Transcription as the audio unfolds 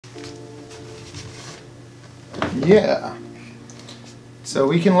Yeah. So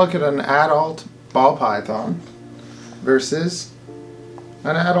we can look at an adult ball python versus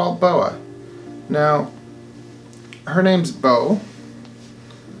an adult boa. Now, her name's Bo.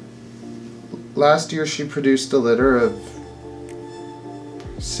 Last year she produced a litter of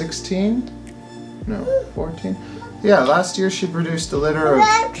 16? No, 14? Yeah, last year she produced a litter of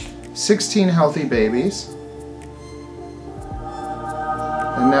 16 healthy babies.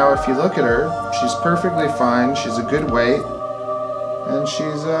 And now if you look at her, she's perfectly fine, she's a good weight, and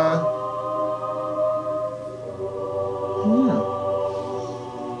she's,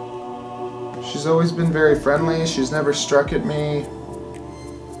 she's always been very friendly, she's never struck at me.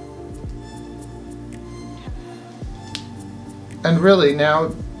 And really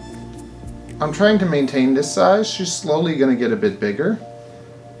now, I'm trying to maintain this size. She's slowly going to get a bit bigger.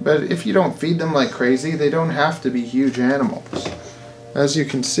 But if you don't feed them like crazy, they don't have to be huge animals. As you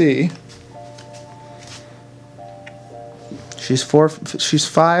can see, she's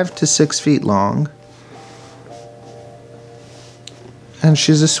 5 to 6 feet long. And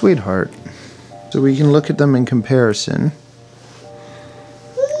she's a sweetheart. So we can look at them in comparison.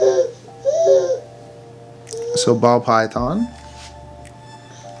 So ball python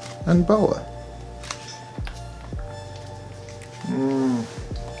and boa.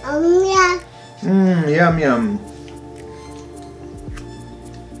 Yum yum.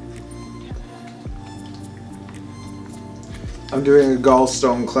 I'm doing a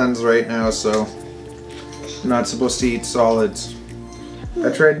gallstone cleanse right now, so I'm not supposed to eat solids. I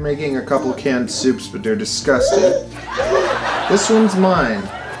tried making a couple canned soups, but they're disgusting. This one's mine.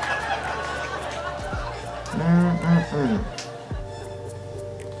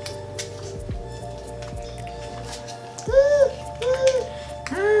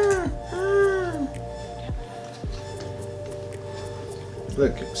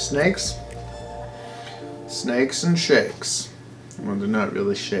 Look, snakes. Snakes and shakes. Well, they're not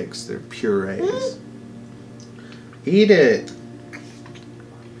really shakes, they're purees. Eat it!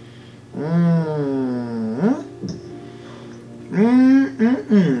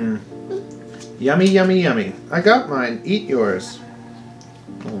 Yummy, yummy, yummy. I got mine. Eat yours.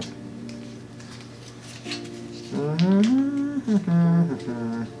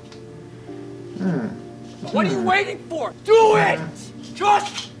 What are you waiting for? Do it!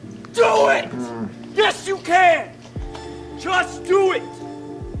 Just do it! Yes, you can! Just do it!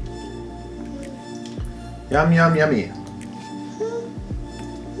 Yum, yum, yummy.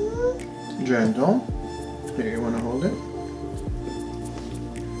 Gentle. Here, you want to hold it?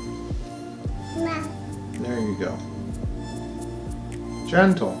 There you go.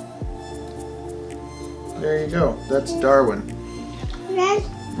 Gentle. There you go. That's Darwin. There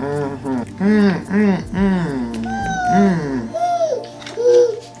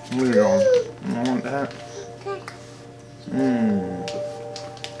you go. You want that?